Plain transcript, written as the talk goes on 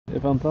Det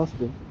är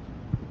fantastiskt.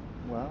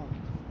 Wow.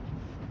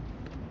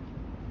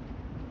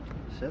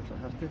 Shit, vad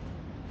häftigt.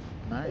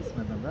 Nice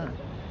med den där.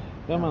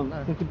 Ja man,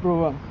 tänkte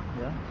prova.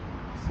 Ja,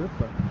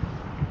 super.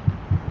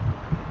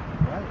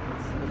 Right,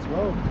 let's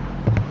roll.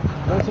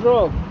 Let's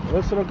roll.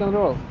 Let's rock and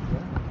roll.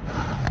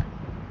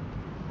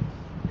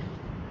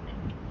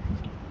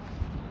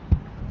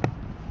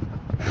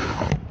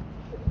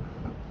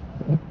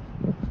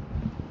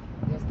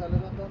 Jag ställer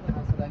runt om den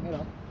här så länge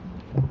då.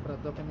 För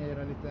att då kan jag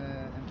göra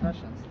lite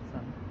impressions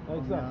sen. Ja, om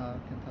exakt. jag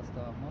kan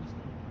testa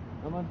monster.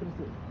 Ja men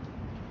precis.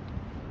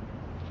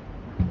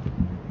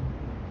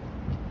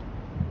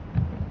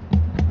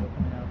 Då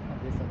kommer jag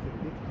att visa till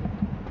ditt klipp.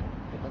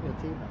 Det hade jag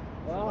tiden.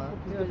 Ja, Så hoppas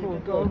det you can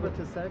funkar. go over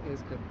to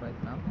Sergejs clip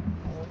right now.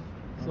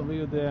 Som vi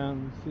gjorde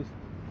sist.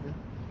 Ja,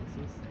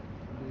 precis.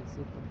 Det blir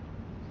super.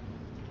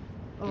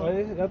 Ja,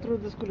 jag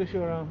trodde du skulle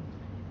köra.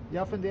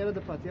 Jag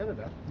funderade på att göra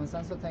det, men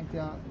sen så tänkte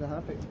jag det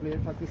här blir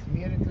faktiskt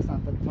mer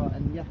intressant att ta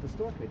en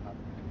jättestor skillnad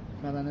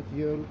mellan ett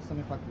hjul som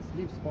är faktiskt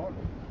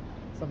livsfarligt,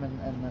 som en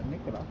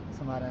Nikola,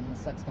 som är en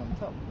 16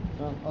 tum,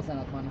 och sen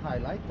att man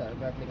highlightar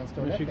verkligen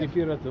storleken.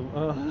 24 tum.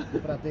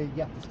 För att det är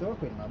jättestor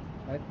skillnad.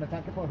 Right? Med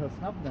tanke på hur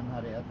snabb den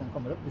här är, att den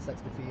kommer upp i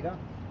 64.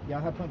 Jag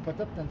har pumpat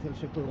upp den till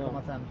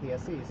 27,5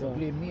 PSI, så det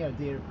blir mer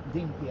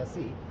din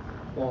PSI.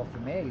 Och för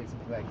mig liksom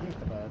på väg hit,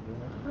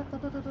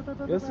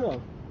 Just så?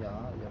 ja,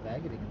 jag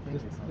väger ingenting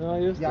liksom. Ja,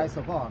 just det. Jag är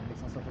så van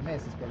liksom, så för mig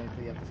så spelar det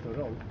inte jättestor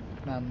roll.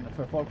 Men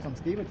för folk som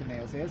skriver till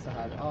mig och säger så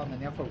här, ja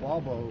men jag får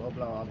wobble och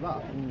bla bla bla.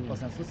 Och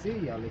sen så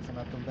ser jag liksom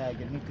att de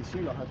väger 90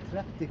 kilo och har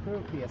 37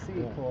 PSI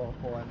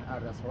på en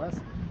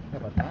RSHS.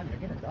 Jag bara, damn,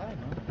 you're gonna die,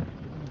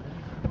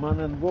 man.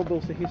 Mannen,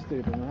 wobbles i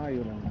history på den här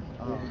hjulen.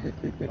 Ja,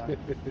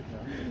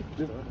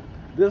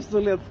 Det är så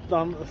lätt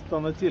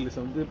stanna till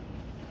liksom.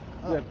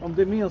 Om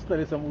det är minsta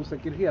liksom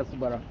osäkerhet så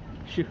bara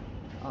tju.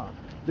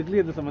 Det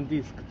glider som en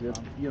disk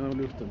genom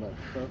luften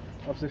där.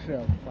 Av sig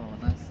själv. Fan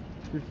vad nice.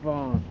 Fy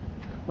fan.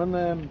 Men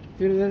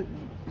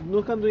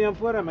nu kan du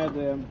jämföra med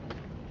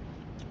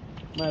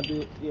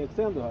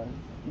EXN du har.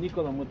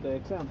 Nikola mot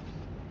EXN.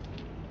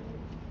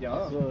 Ja,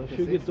 alltså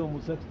 20 tum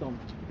mot 16.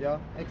 Ja,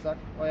 exakt.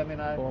 Och jag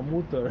menar, och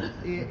motor.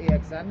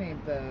 EXN är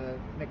inte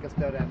mycket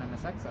större än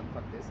MSXen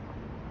faktiskt.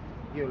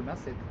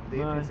 Hjulmässigt.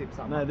 Det är i princip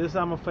samma. Nej, det är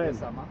samma fält.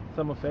 Det är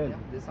samma fält. Ja,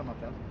 det är samma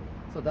fält.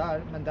 Så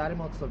där, men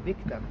däremot så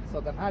vikten.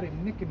 Så den här är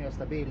mycket mer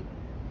stabil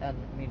än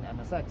min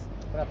MSX.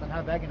 För att den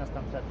här väger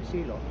nästan 30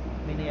 kilo.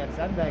 Min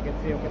EXN väger 3,5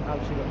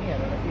 kilo mer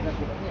eller 4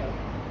 kilo mer.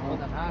 Och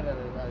den här är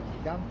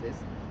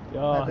gigantisk.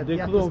 Ja, det är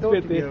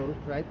jättestort hjul,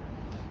 right?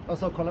 Och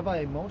så kolla vad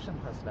Emotion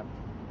har släppt.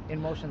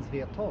 Emotions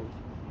V12,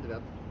 du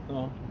vet.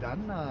 Ja.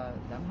 Den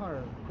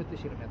har 70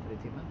 kilometer i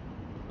timmen.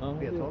 Ja,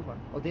 V12.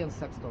 Och det är en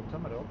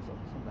 16-tummare också.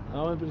 Som det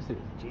här. Ja, men precis.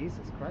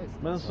 Jesus Christ.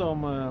 Men alltså.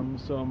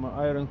 som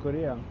Iron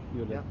Korea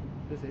gjorde. Ja,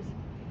 precis.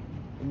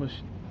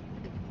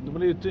 De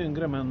blir ju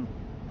tyngre, men...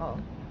 Ja.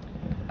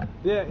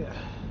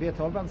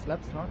 V12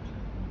 släpps snart.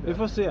 Vi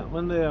får se,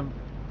 men jag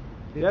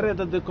är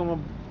rädd att det kommer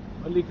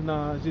att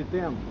likna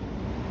GTM.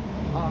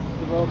 Ja.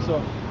 Det var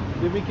också...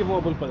 Det är mycket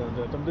wobble på den.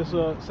 Om det är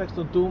så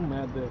 16 tum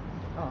med...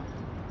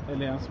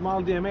 Eller en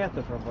smal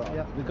diameter framförallt.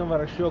 Ja. Det kan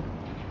vara tjock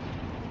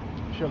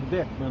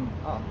däck, men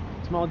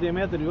smal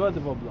diameter gör att det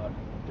wobblar.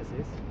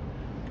 Precis.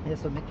 Jag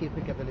såg Mickey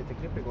skickade lite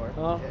klipp igår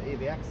i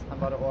VX.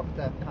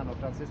 Han och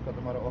Francisco,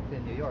 de bara åkte i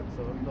New York,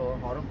 så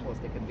då har de 2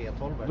 stycken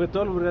V12.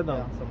 V12 redan?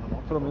 Ja, som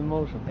de från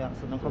Emotion. Ja,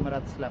 så de kommer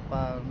att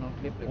släppa någon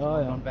klipp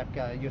liksom, någon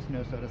vecka. Just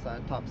nu så är det så här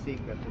top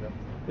secret till dem.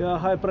 Ja,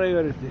 high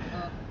priority.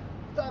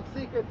 Top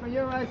secret for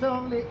your eyes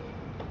only.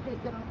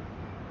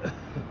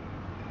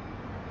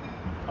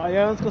 Ja,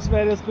 jag önskar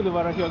Sverige skulle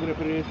vara högre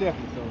prioritet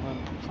liksom, men...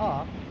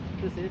 Ja,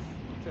 precis.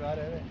 Tyvärr är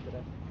det inte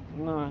det.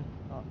 Nej.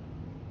 Ja.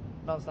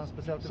 Någonstans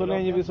speciellt så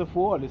länge vi så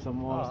få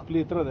liksom och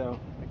splittra det.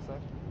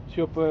 Exakt.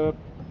 Köpa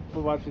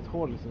på varsitt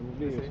håll liksom.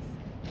 Det blir precis.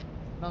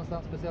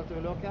 Någonstans speciellt du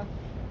vill åka?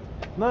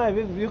 Nej,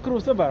 vi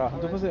cruisar bara.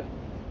 Du får se.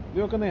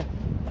 Vi åker ner.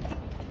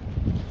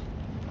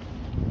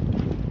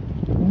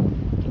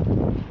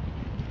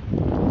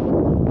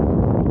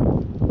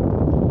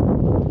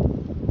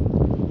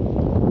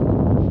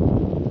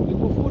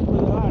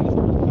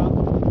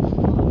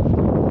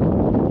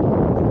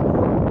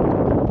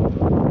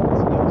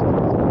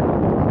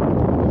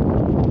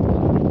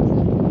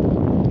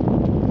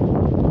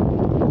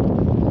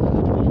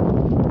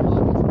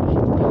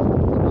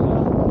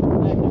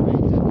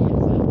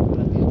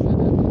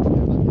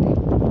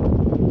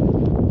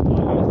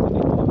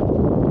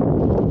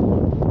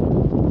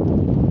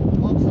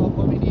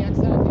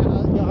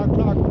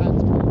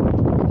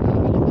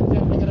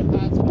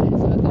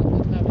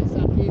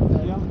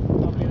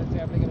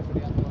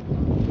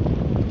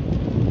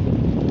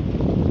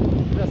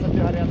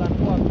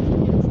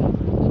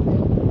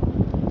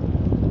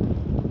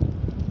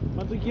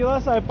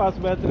 Gillar iPads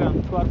bättre än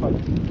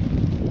kvartpads?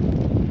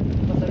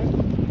 Vad säger du?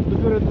 Du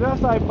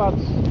föredrar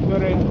iPads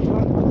före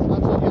kvartpads?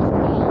 Alltså just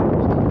här,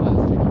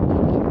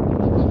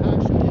 den här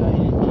kör jag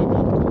i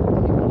datorn.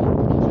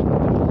 Jag köper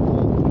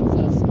en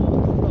process från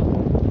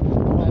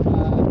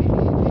min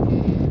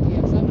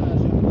EXN har jag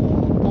kört på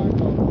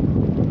Barcode.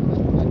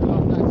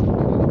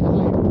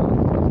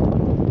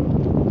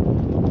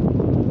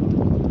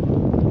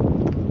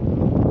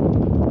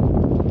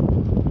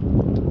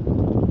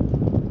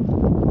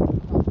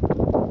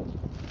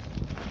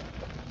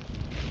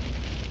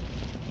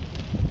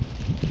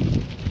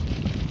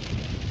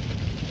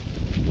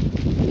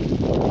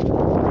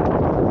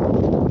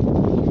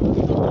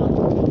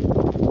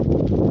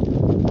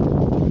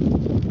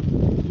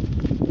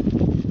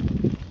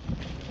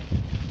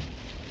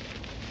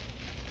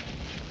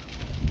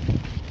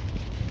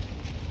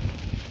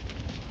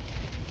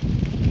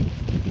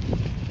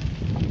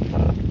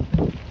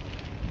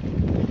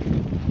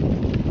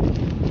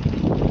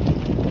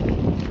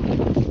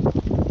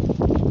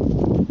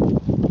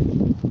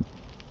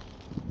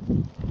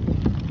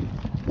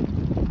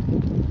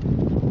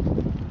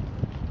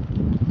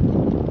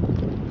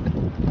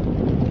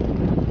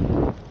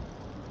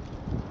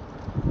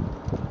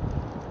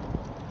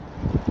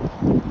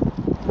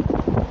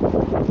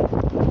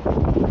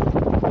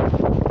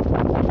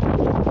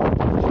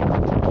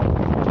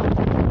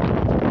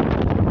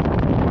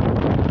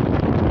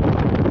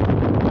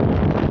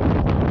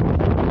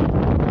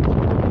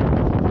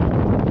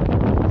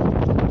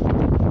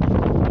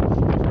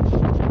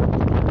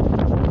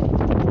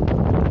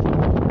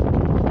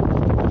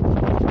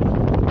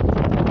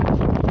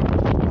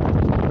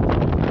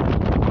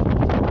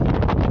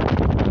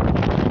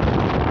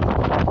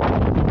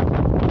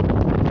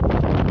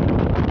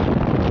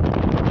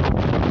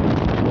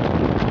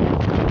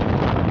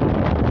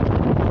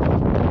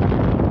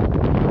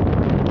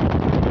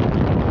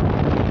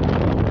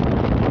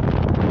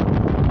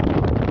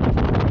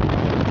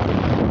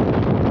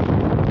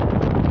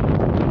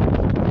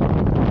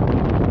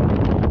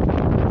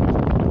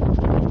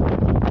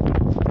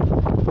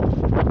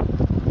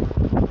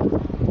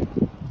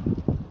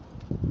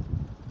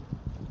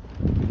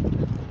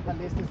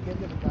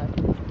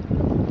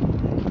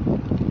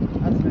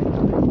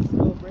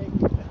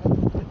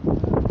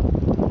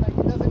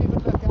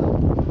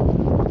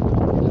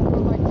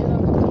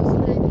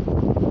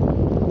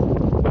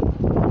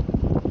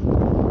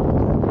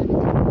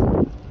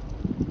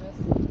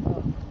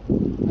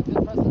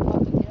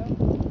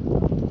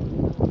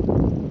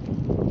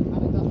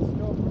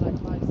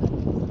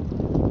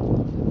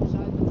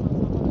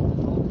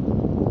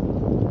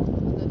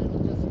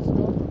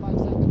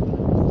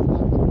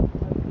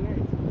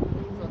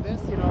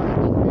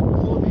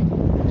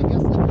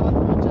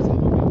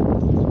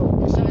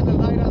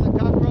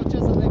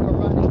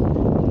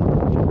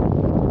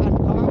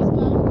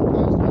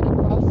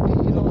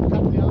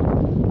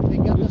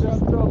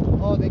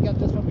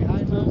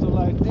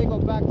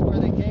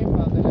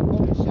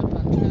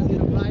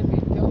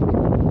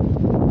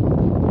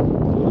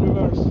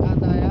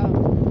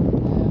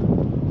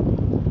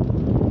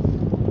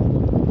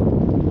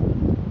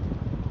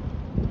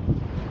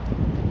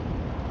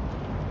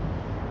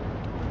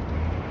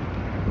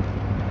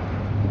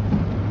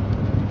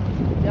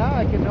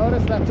 can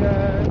notice that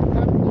you're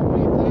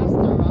definitely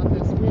faster on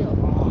this wheel.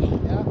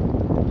 Yeah,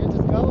 you're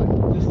just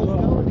going. Just Just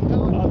going and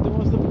going. Ja, du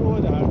måste prova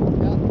det här.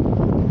 Ja.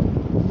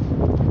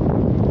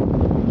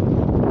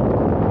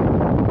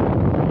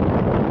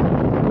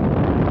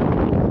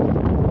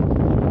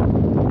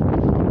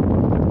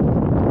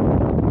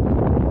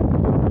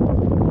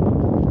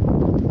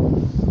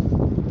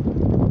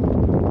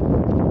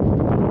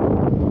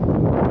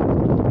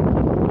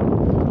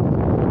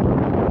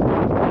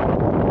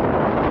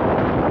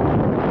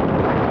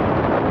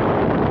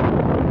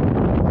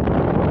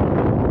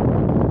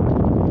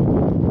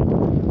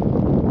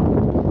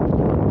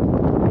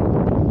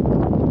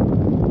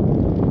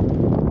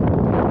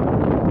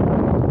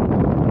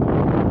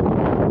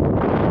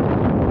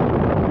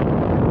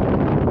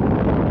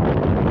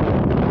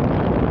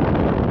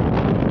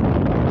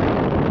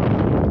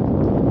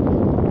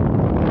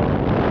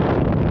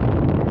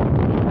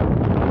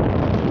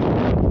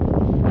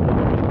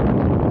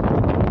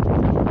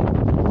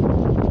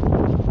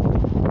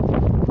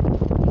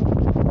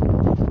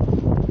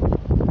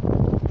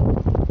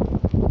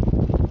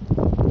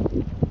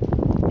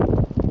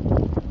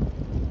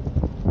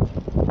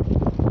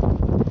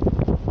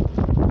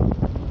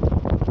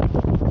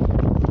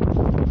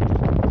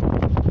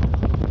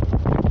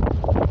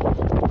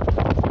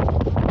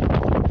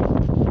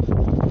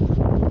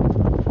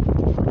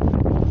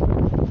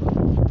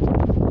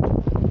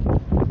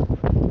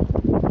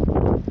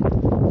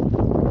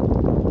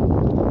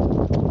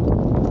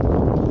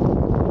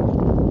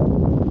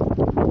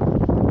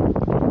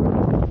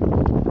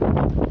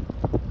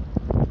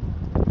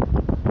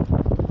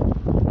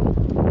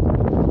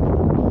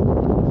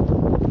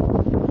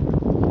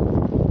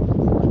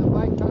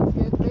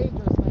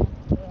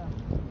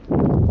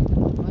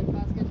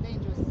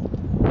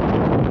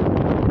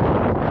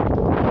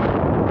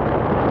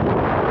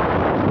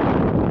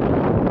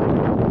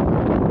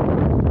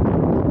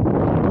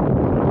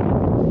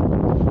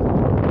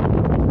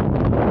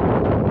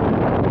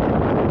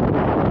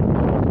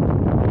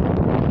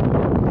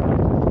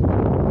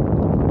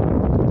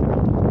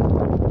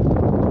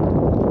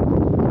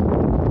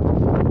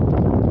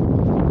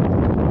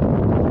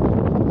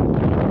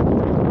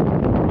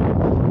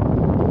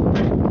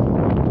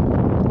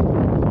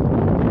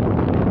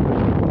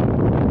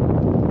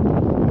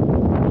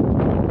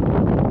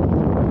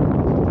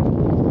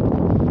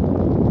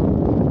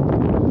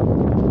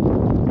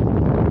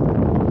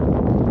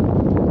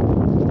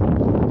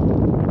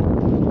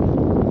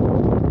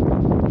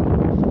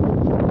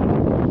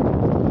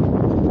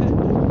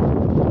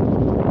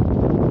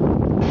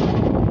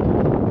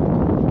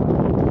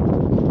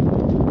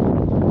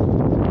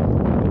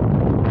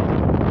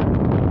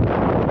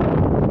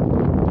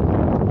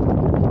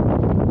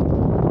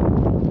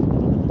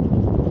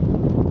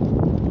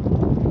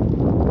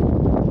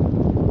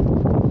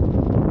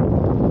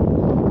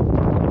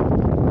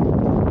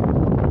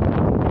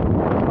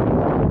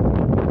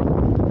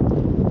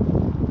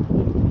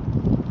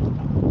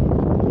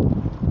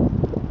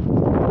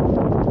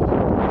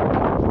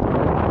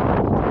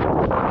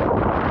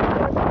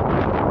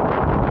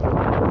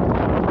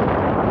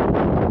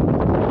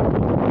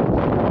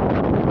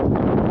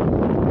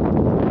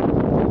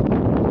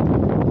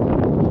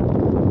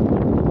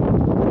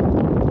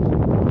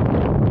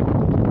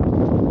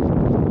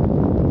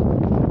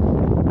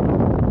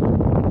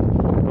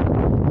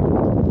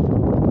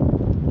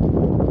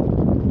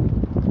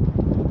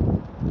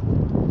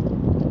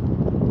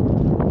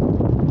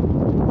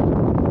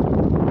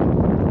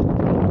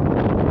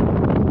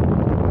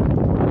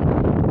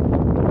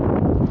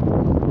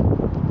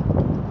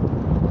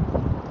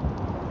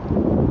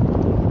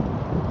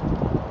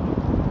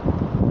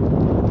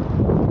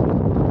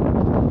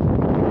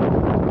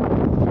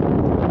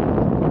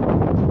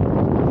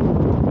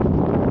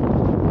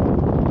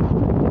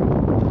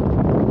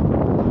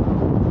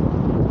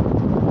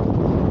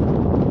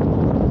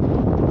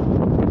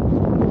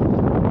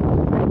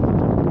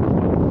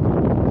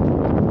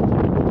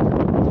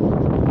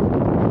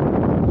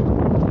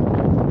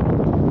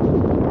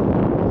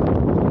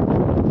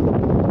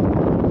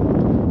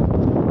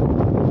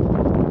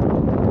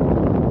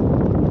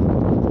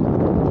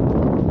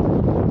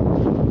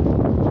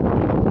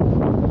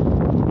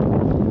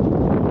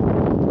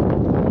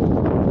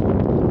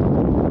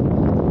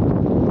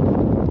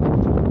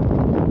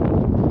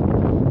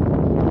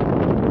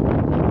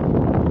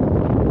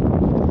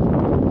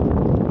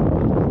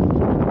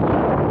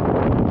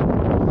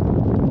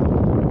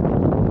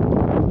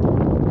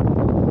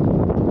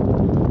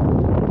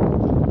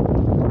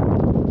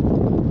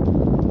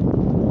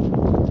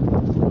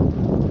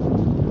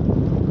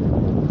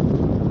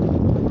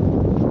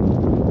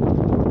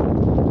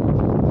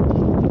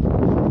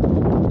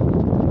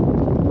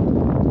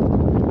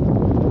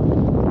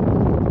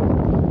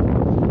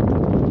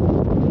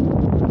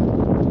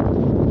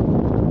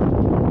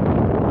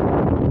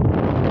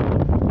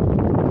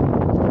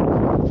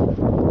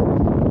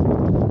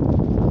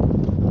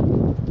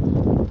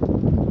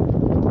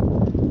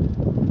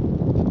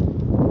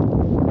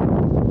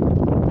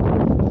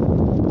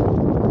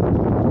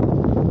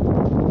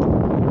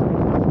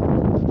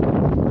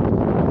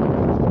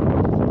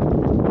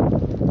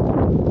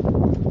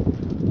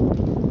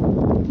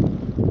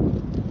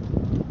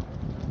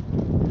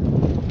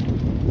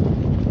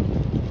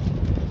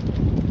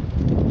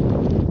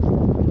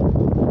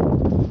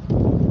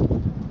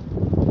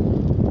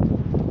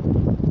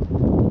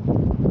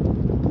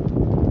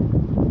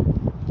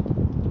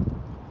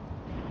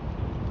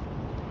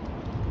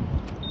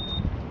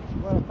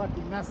 What a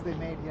fucking mess they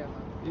made here,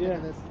 man. Look Yeah.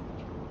 at this.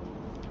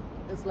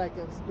 It's like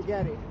a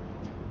spaghetti.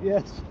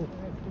 Yes.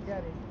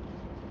 Spaghetti.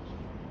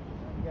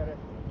 You got it.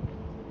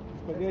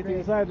 Spaghetti great.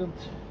 inside and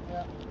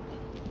Yeah.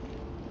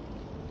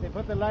 They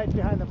put the light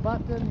behind the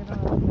button, you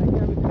know,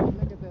 like everything.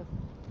 Look at this.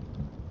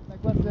 Like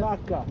what's this?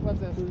 Naka. What's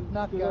this? Spaghetti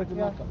Naka.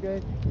 Yeah, naka.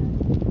 great.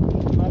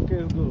 Naka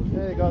is good.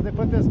 There you go. They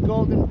put this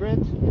golden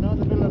bridge, you know, in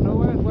the middle of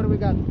nowhere. And what do we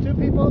got? 2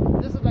 people.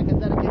 This is like a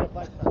dedicated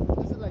bike path.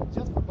 This is like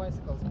just for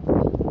bicycles.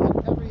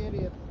 Like every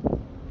idiot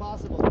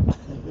possible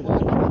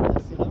walking on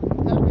this, you know.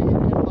 Every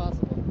idiot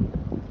possible.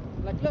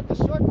 Like look, a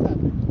shortcut.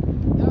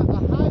 Yeah, a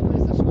highway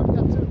is a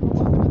shortcut too. Go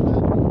walk on a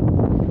highway.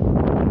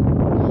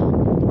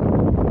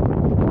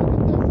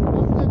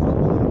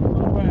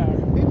 Nowhere.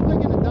 People are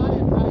gonna die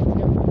at night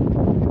here.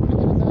 People are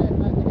gonna die at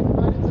night. They're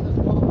gonna ride into this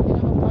wall. We're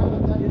gonna have a pile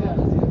of dead Yeah.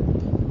 bodies here.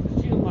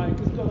 Still, Mike,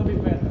 it's gonna be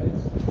better.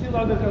 It's still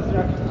under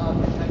construction. Oh,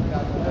 thank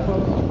God. I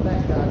hope so.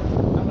 Thank God.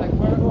 I'm like,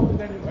 I hope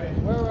it anyway.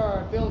 where are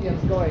our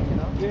billions going, you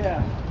know?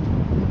 Yeah.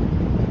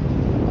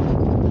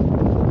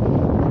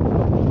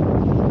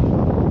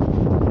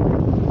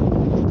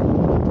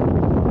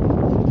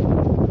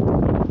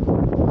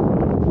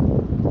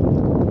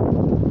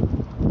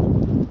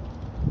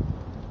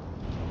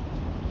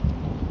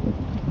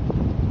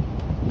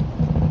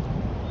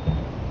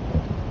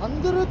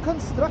 Under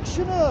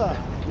construction.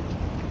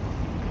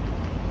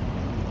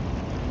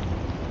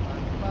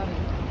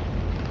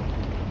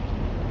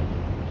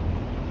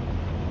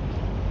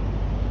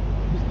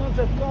 It's not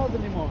that cold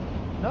anymore.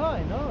 No,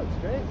 I know, it's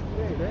great.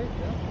 It's great,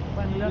 yeah.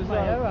 Finally let my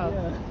It's hair out. Yeah.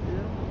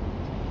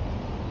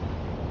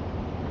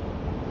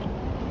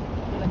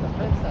 I feel like a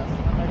princess.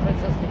 I'm my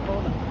Princess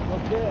Nikola.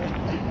 Okay.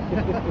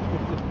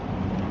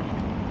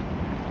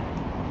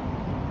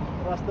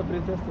 Rasta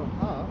prinsessan.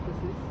 Ja,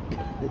 precis.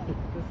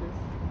 Precis.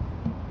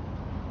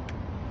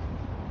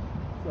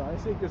 So I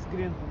think it's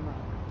green for now.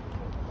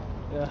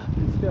 Yeah,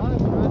 it's Ja, det är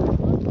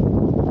definitely.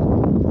 bra.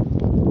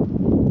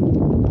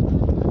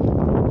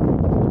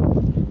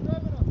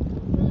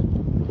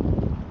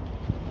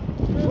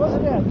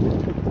 What's that?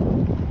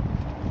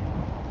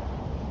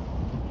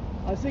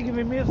 I think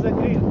we missed the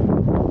green.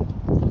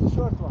 The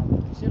short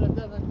one. You should have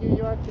done a New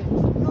York thing.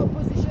 No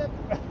pussy shit.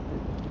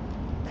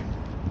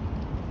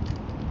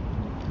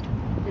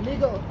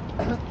 Illegal.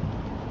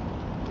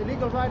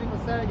 Illegal riding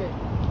with Sergey.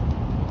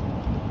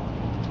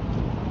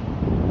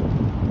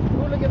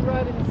 Hooligan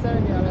riding with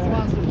Sergey on his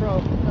Monster Pro.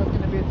 That's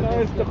going to be No, it's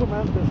today's clip.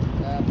 documented.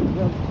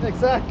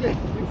 Exactly.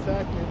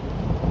 Exactly.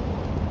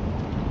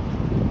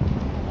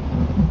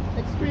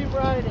 Extreme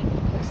riding.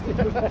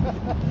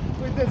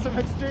 We did some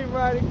extreme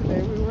riding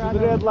today. We ran The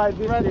red light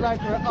red district.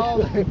 light were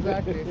all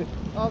exactly.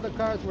 All the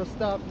cars were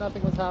stopped.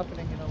 Nothing was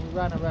happening. You know, we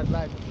ran a red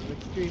light. This is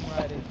extreme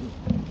riding.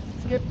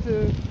 Skip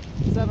to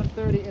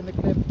 7:30 in the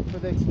clip for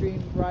the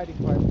extreme riding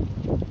part.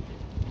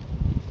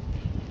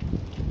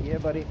 Yeah,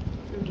 buddy.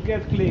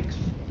 Get clicks.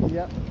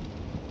 Yeah.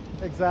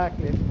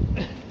 Exactly.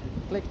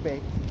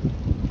 Clickbait.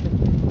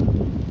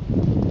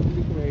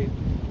 Click rate.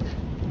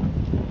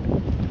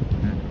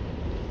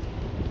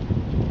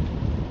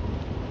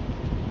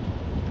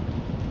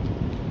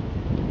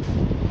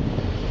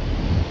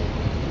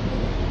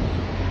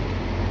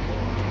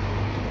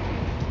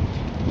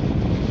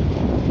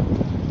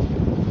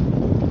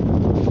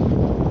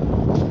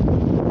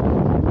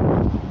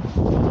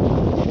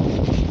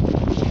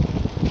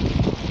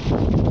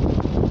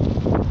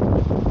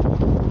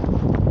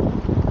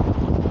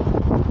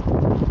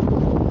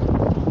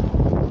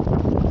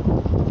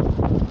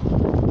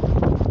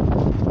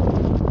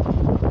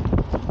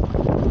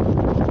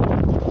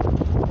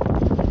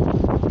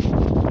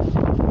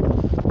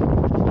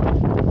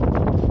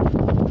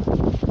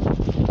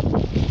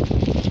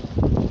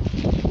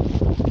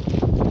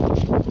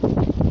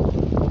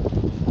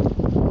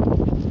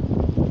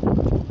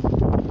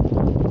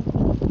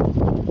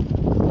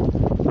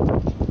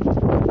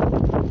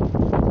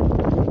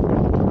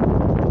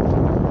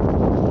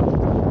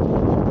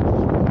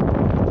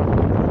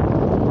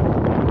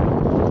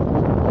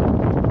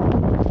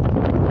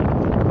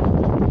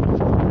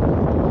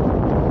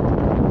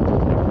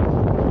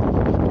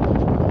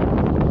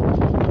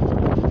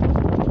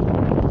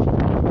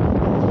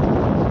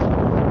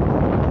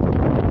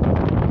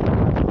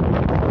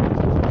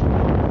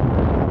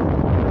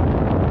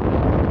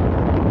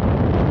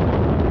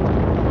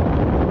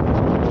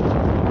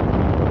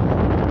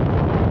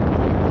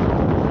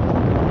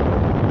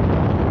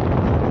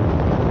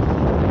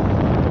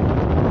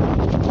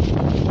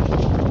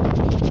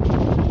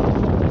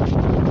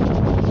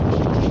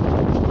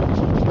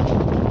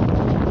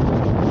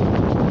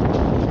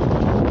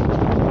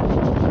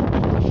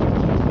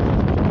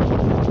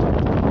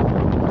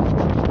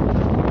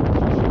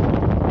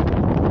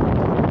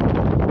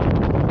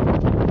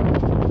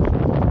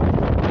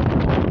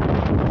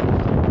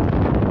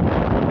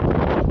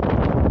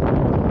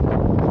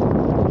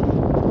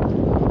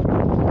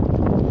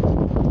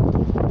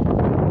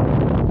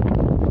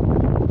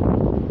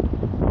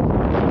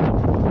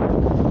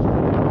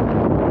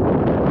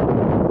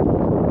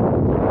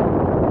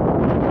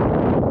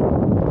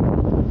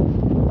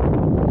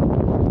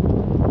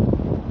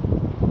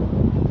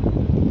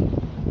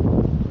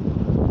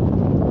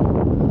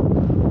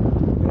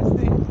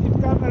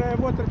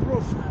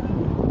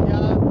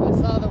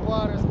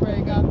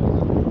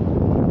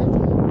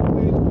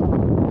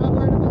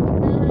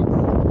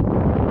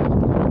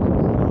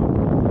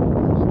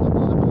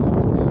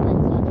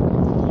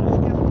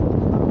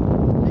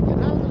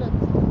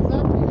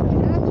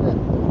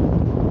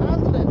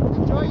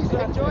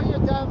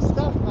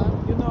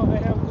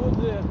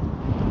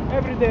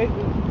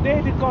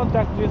 daily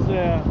contact with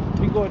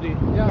Begode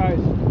guys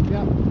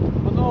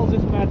on all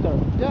this matter.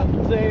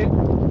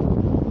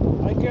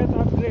 I get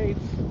upgrades,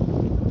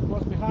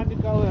 both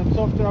mechanical and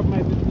software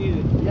upgrades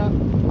needed.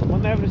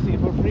 On everything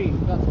for free.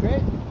 That's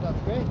great. That's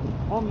great.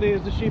 Only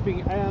the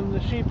shipping,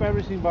 and ship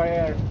everything by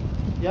air.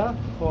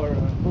 For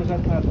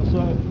that matter. So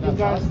you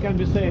guys awesome. can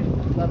be safe.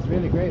 That's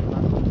really great,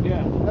 man.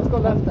 Yeah. Let's go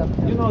left then.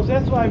 You know,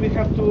 that's why we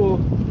have to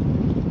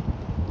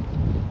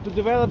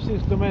develop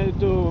things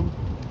to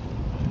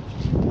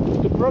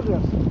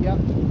progress.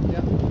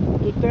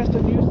 To test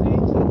the new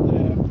things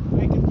and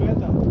make it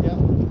better.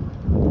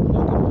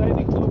 No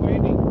complaining, no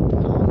whining.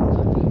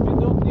 We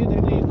don't need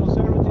any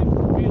conservative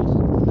views.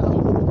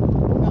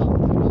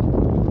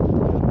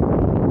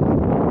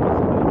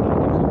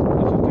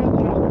 If you can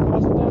run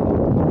faster.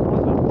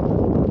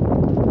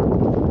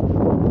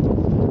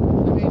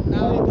 I mean,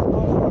 now,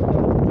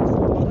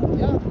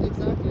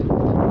 exactly.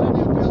 Plenty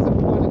of wheels if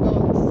you want to go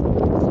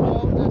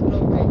slow and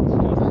low range.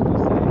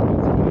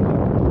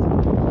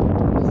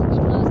 This is the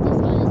fastest,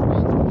 highest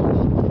range we can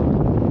go.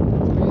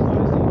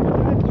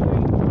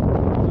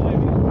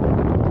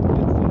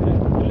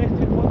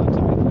 Electric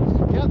motorcycles.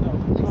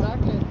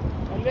 Exactly.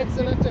 It's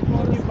electric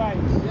motorbikes.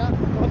 Bikes. Not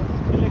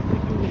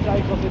electric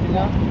unicycles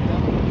anymore.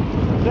 Yeah.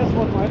 That's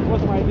what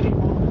my dream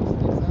always.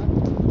 Exactly.